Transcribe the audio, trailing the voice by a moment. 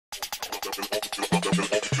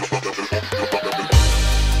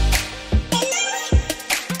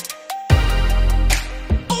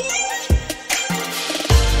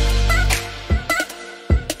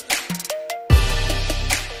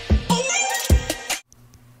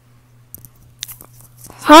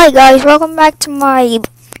Hi guys, welcome back to my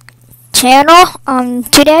channel.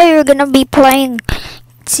 Today we're gonna be playing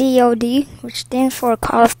COD, which stands for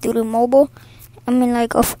Call of Duty Mobile.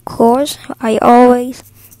 Of course, I always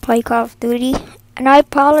play Call of Duty, and I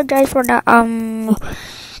apologize for that. I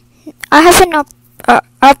haven't I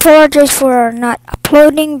apologize for not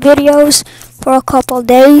uploading videos for a couple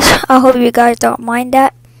days. I hope you guys don't mind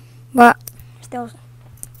that, but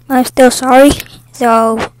I'm still sorry.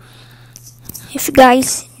 So, if you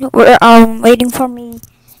guys were waiting for me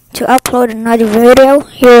to upload another video,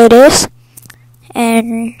 here it is.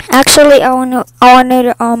 And actually, I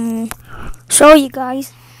wanted to show you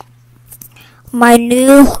guys my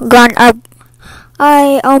new gun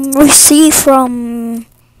I received from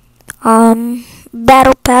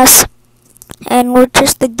Battle Pass, and which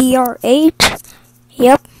is the DR8.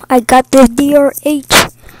 Yep, I got this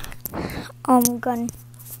DR8 gun,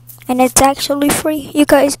 and it's actually free. You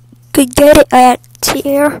guys could get it at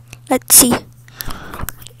here. Let's see.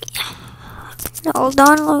 Hold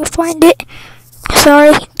on, let me find it.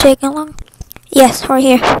 Sorry, taking long. Yes, right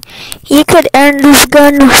here. You could earn this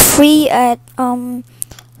gun free at tier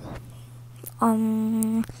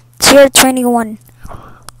 21.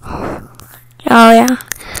 Oh yeah.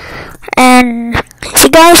 And you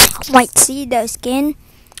guys might see the skin.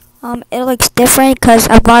 It looks different because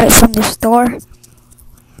I bought it from the store.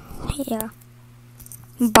 Yeah.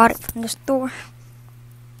 Bought it from the store.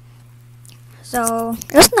 So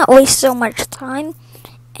let's not waste so much time,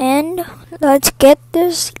 and let's get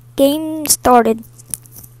this game started.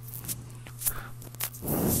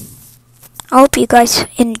 I hope you guys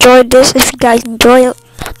enjoyed this. If you guys enjoy it,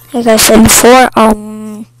 like I said before,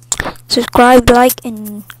 subscribe, like,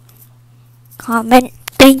 and comment.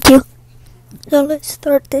 Thank you. So let's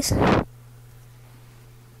start this.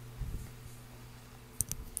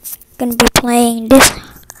 Gonna be playing this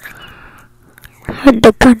with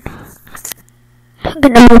the gun. I'm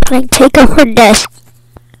gonna be playing Take Over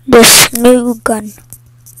this new gun.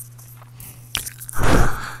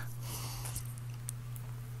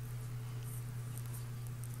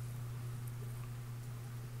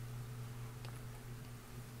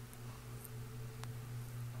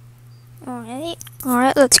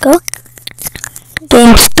 Alright, let's go.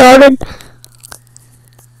 Game started.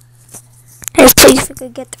 Let's see if we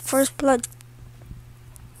could get the first blood.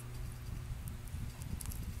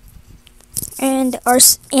 And our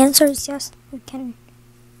answer is yes, we can.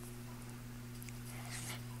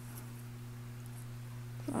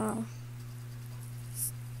 Oh.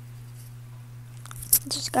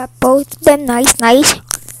 Just got both of them. Nice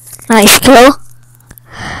kill.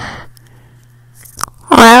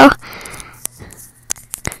 Wow.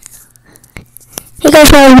 You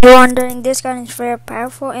guys might be wondering, this gun is very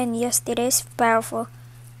powerful, and yes, it is powerful.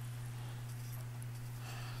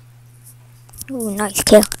 Ooh, nice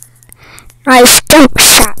kill. Nice jump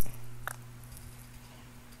shot.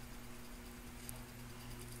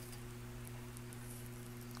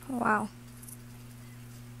 Wow.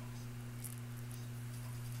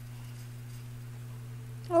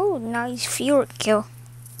 Oh, nice field kill.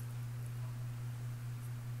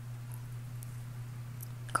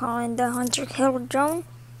 Calling the hunter killer drone.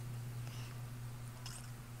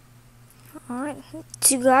 Alright,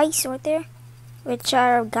 two guys right there, which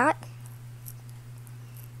I got.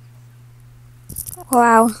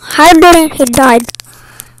 Wow, how did he died?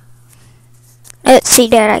 Let's see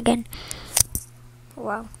that again.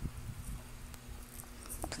 Wow.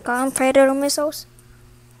 Got him, Predator missiles.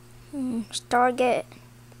 Target.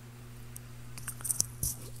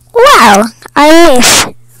 Wow, I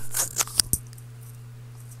missed.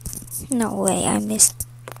 No way, I missed.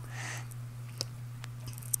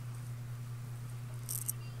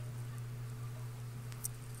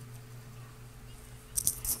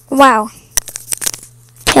 Wow.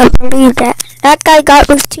 Can't believe that. That guy got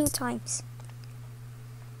me 2 times.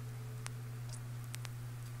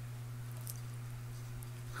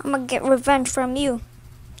 I'm gonna get revenge from you.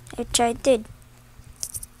 Which I did.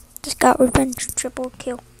 Just got revenge. Triple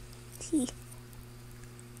kill. See.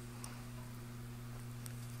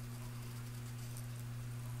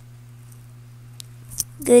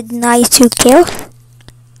 Good, nice 2 kills.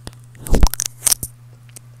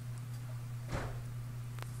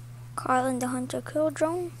 Calling the hunter kill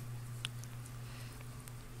drone.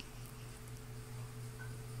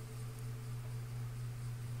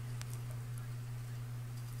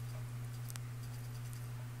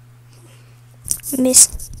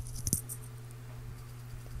 Miss.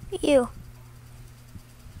 You.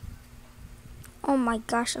 Oh my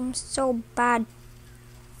gosh, I'm so bad.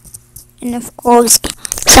 And of course,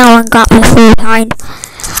 someone got me from behind.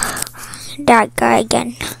 That guy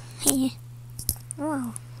again.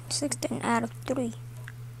 Wow. 16 out of 3.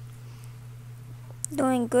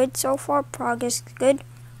 Doing good so far. Progress is good.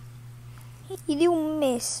 You do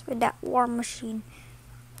miss with that war machine.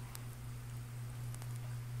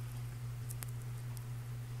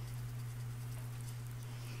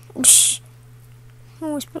 Shh.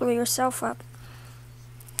 Always blow yourself up.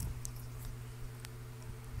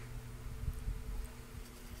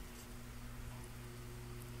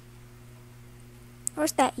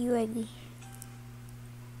 Where's that UAV?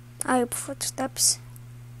 I hear footsteps.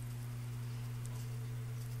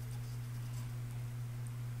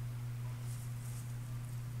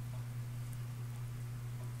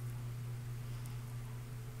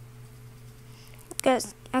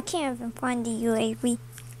 Because I can't even find the UAV.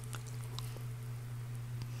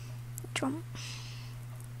 Jump.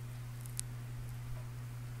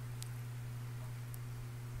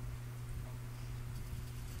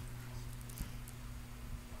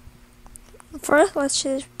 First, let's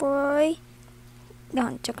destroy the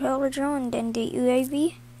hunter killer drone, then the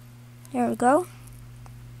UAV. There we go.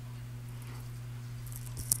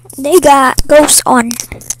 They got ghosts on,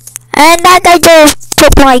 and that guy just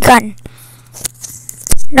took my gun.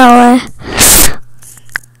 No.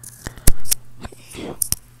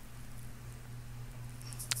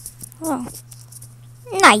 Oh,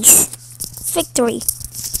 nice victory.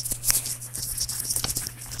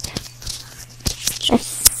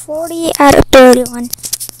 Just 40 out of 31.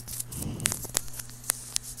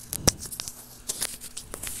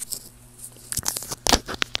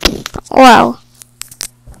 Wow.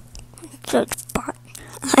 Good spot.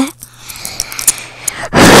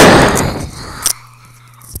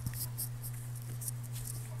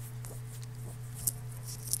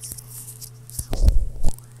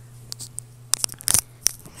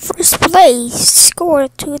 First place, score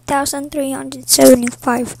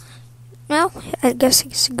 2,375. Well, I guess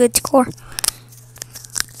it's a good score.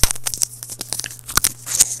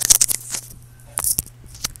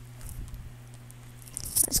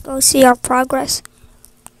 Let's go see our progress.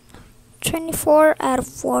 24 out of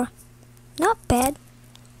 4. Not bad.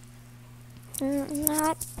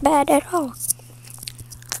 Not bad at all.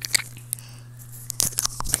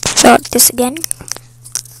 Start this again.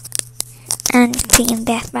 And team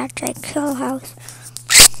deathmatch at Kill House.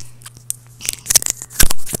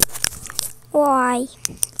 Why?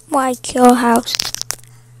 Why Kill House?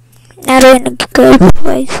 Not in a good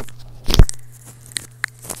place.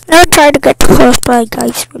 Never try to get the first play,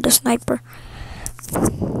 guys, with the sniper.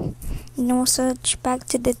 No such. Back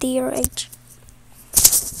to the DRH.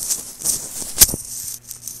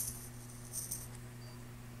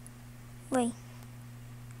 Wait.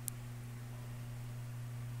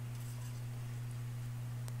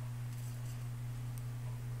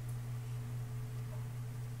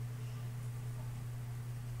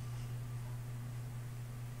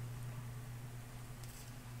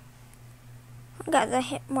 I got the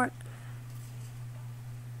hit mark.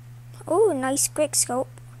 Oh, nice quick scope.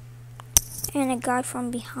 And a guy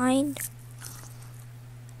from behind.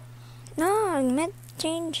 No, I meant to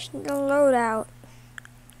change the loadout.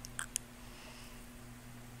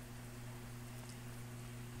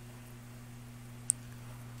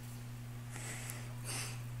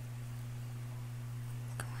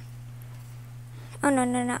 Oh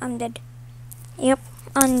no, I'm dead. Yep,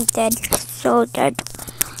 I'm dead. So dead.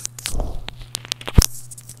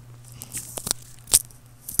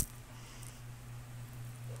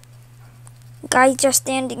 Guy just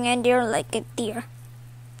standing in there like a deer,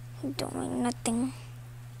 doing nothing.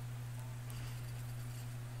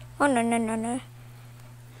 Oh no.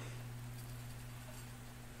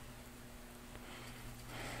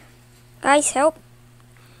 Guys, help.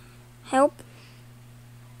 Help.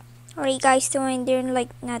 What are you guys doing there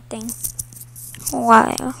like nothing?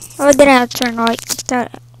 Wow. Or did I turn right instead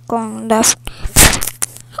of going left?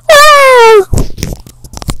 Oh!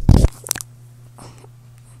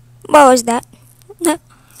 What was that?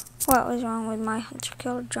 What was wrong with my hunter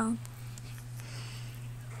killer drone?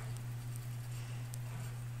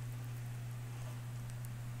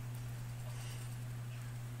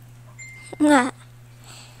 Nah.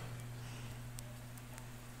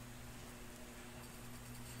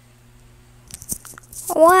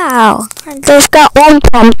 Wow, I just got one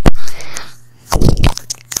pump.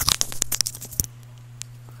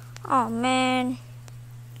 Oh man.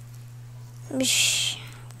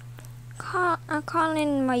 I'm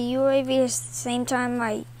calling my UAV at the same time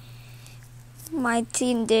my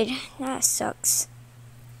team did. That sucks.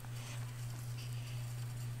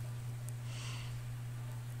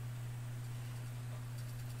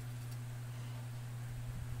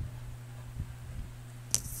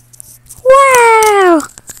 Wow!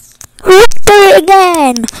 Victory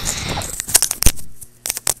again!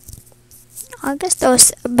 I guess that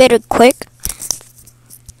was a bit quick.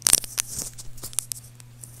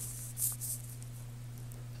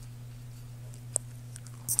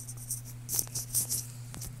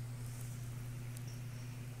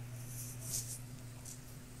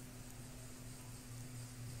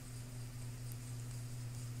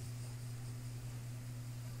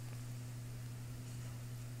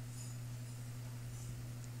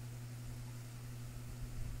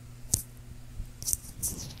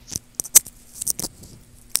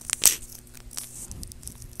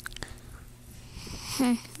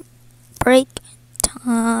 Break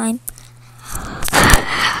time.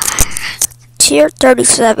 Tier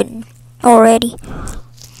 37 already.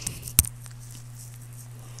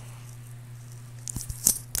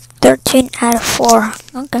 Thirteen out of 4.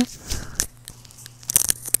 Okay.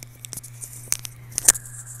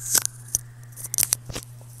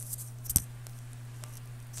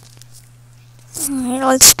 Alright,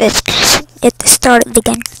 let's just get started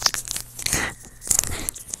again.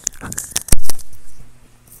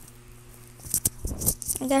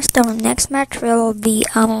 I guess the next match will be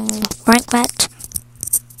rank match.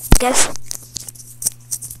 I guess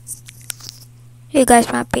you guys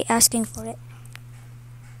might be asking for it.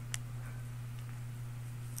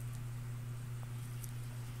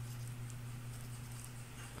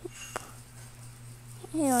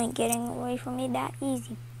 You ain't getting away from me that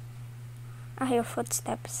easy. I hear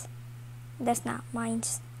footsteps. That's not mine.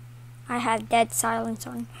 I have dead silence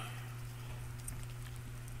on.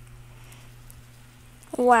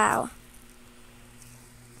 Wow.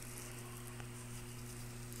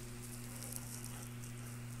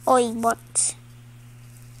 Oi, what?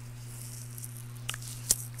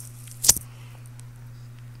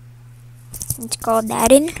 Let's call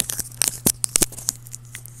that in.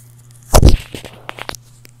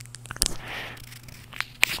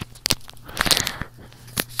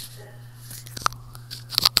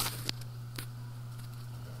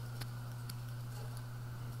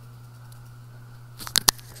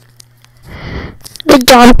 Good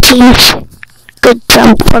job, teams. Good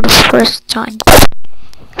job for the first time.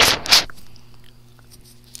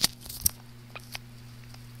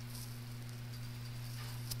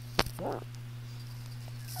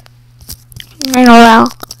 I know well.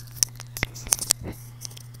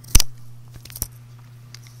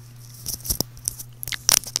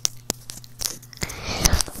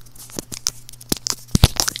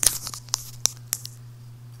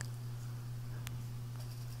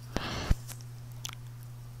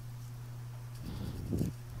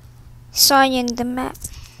 Sign in the map.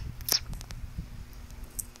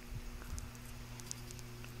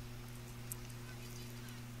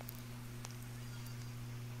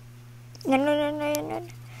 No.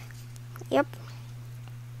 Yep.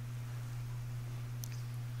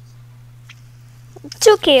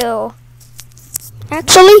 2 kill.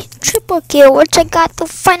 Actually, triple kill, which I got the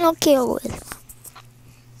final kill with.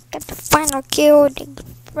 Got the final kill with the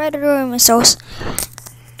predator missiles.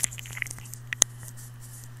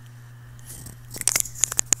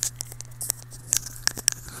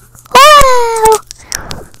 Wow!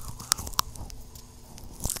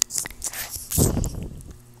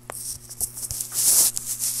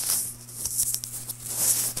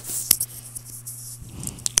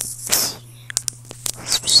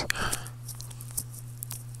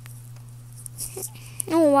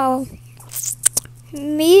 Oh wow.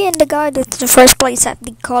 Me and the guy that's the first place at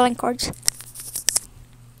the calling cards.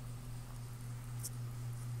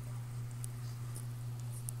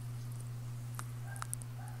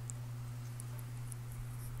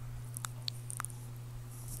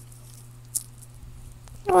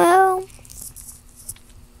 Well,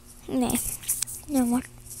 nah, never mind.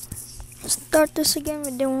 Let's start this again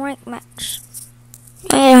with the rank match.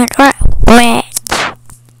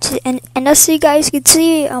 And as you guys can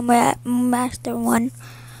see, I'm at Master 1.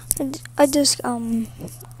 I just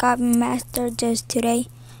got Master just today.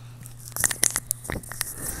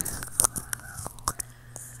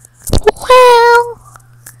 Well,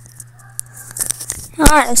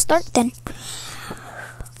 alright, let's start then.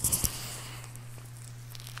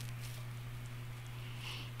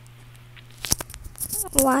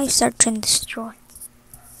 Why search and destroy?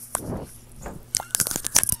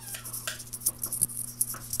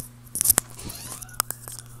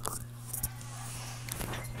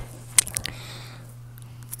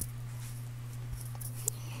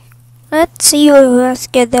 Let's see who has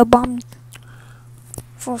get the bomb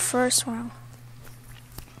for first round.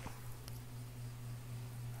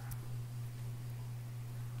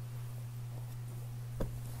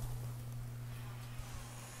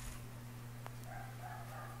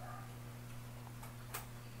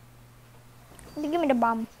 Give me the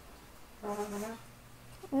bomb.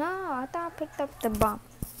 No, I thought I picked up the bomb.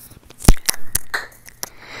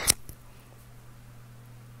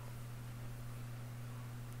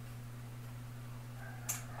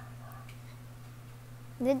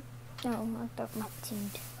 No, I thought my team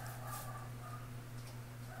did.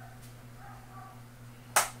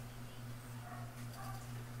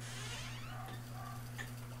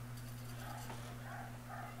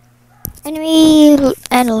 Enemy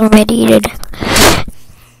eliminated.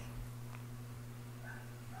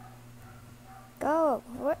 Go.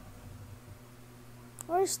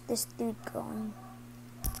 Where's this dude going?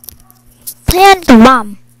 Plant the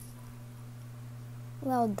bomb.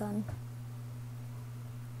 Well done.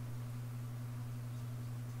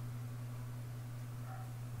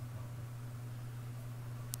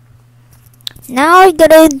 Now I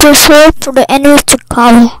gotta just wait for the enemies to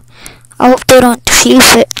come. I hope they don't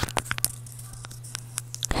defuse it.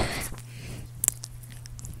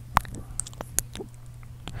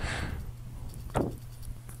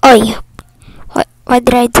 Oh yeah. Why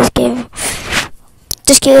did I just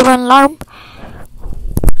give an alarm?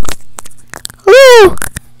 Woo!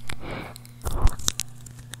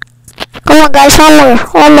 Come on guys,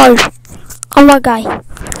 one more guy.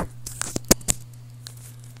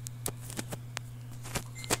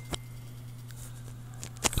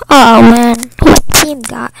 Oh man, what team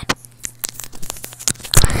got?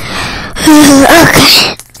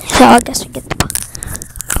 Okay, so I guess we get the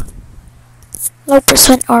low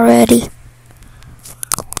percent already.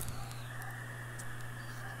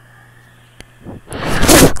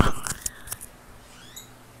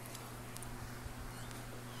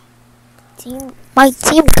 My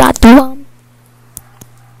team got the bomb.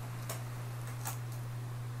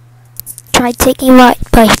 Try taking right,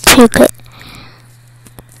 but I took it.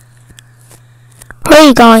 Where are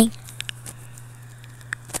you going?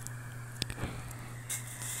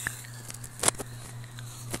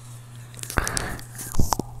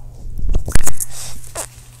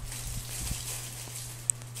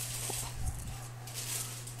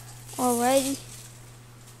 Alrighty.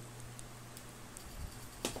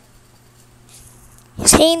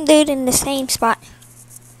 Same dude in the same spot.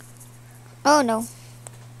 Oh no.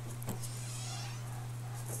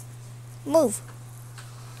 Move.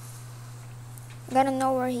 Gotta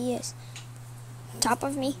know where he is. Top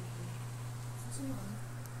of me.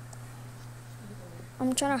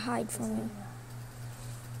 I'm trying to hide from him.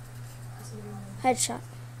 Headshot.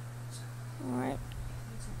 Alright.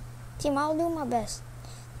 Team, I'll do my best.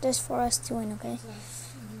 Just for us to win, okay?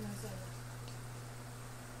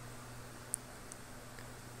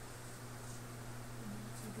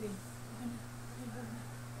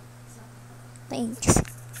 Thanks.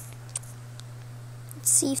 Let's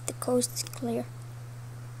see if the coast is clear.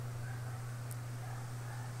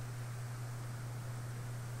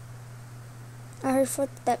 I heard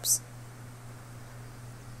footsteps.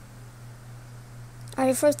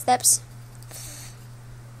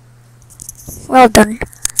 Well done.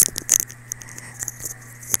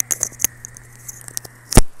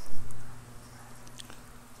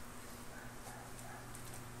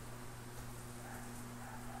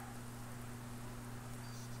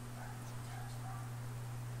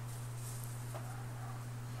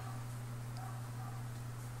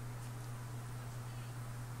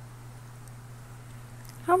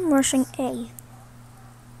 I'm rushing A.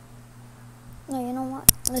 No, you know what?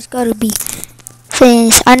 Let's go to B.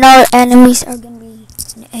 Since I know enemies are gonna be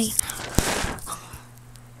in A.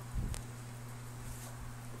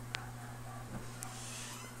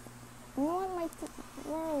 Where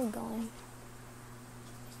are we going?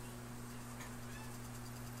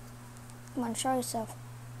 Come on, show yourself.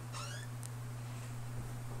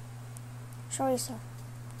 Show yourself.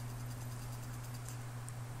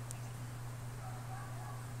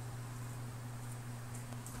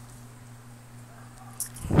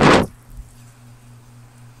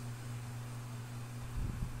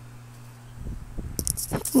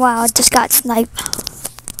 Wow, I just got sniped.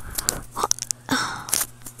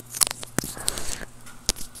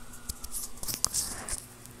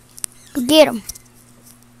 Get him.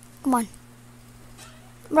 Come on.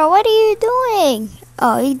 Bro, what are you doing?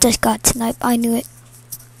 Oh, he just got sniped. I knew it.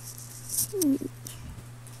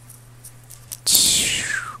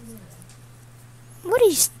 What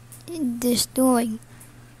is this doing?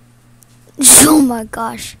 Oh my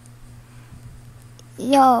gosh.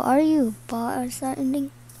 Yo, are you a bot or something?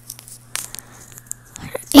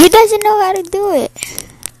 He doesn't know how to do it.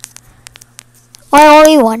 I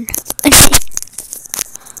only one.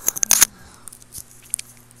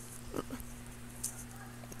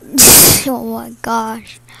 Oh my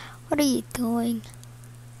gosh. What are you doing?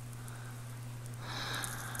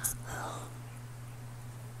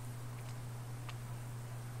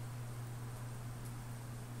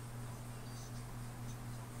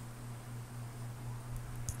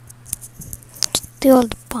 steal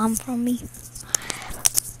the bomb from me.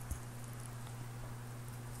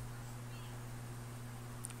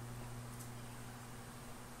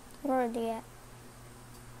 Where are they at?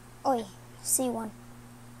 Oi, see one.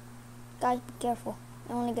 Guys, be careful.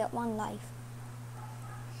 You only get one life.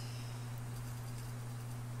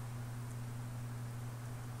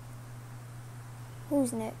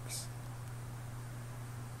 Who's next?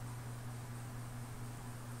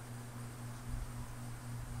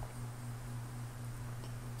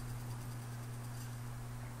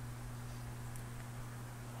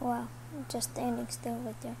 Wow, I'm just standing still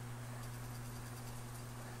right there.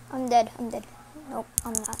 I'm dead. Nope,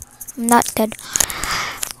 I'm not. I'm not dead.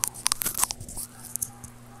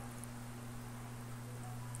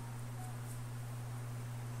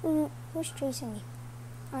 Who's chasing me?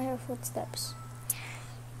 I hear footsteps.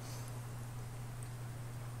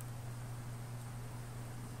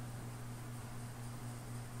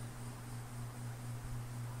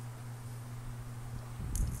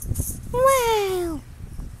 Wow!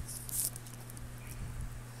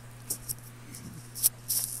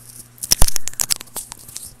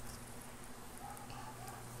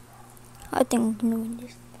 I think I'm doing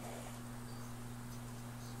this.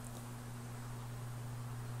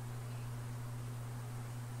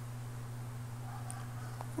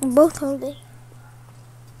 Both are they?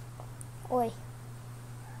 Oi.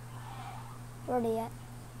 Where are they at?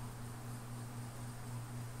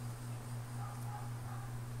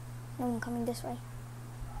 No one coming this way.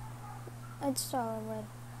 I just saw a red.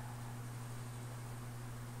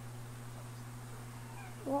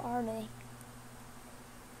 What are they?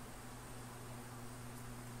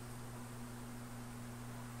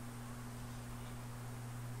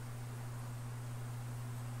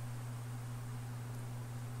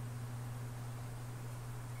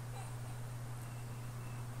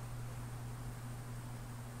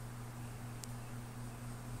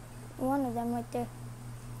 One of them right there.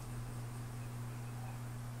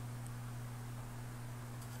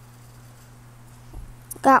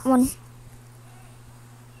 Got one.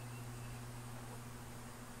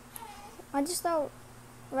 I just saw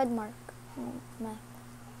red mark on the map.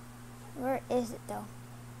 Where is it though?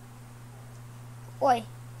 Oi.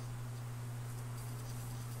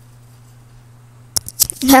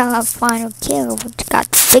 Now a final kill. We got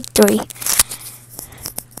victory.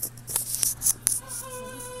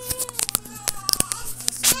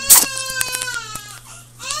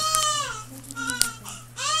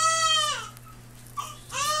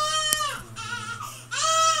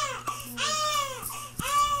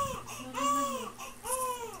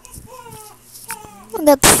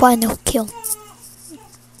 That's the final kill.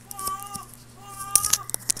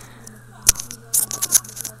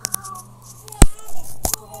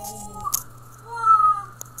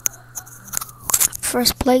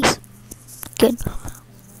 First place. Good.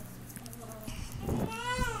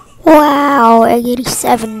 Wow,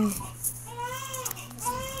 87.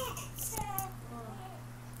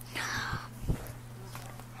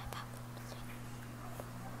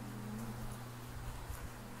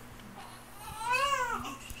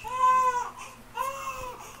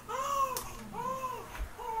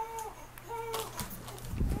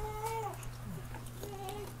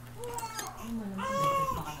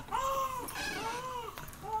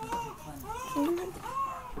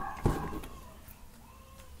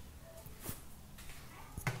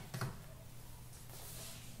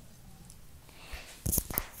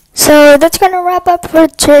 So that's gonna wrap up for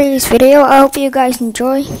today's video. I hope you guys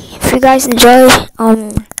enjoy. If you guys enjoy,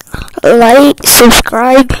 like,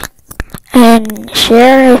 subscribe, and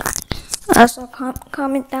share. Also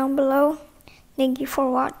comment down below. Thank you for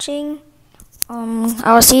watching.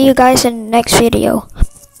 I'll see you guys in the next video.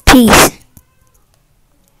 Peace.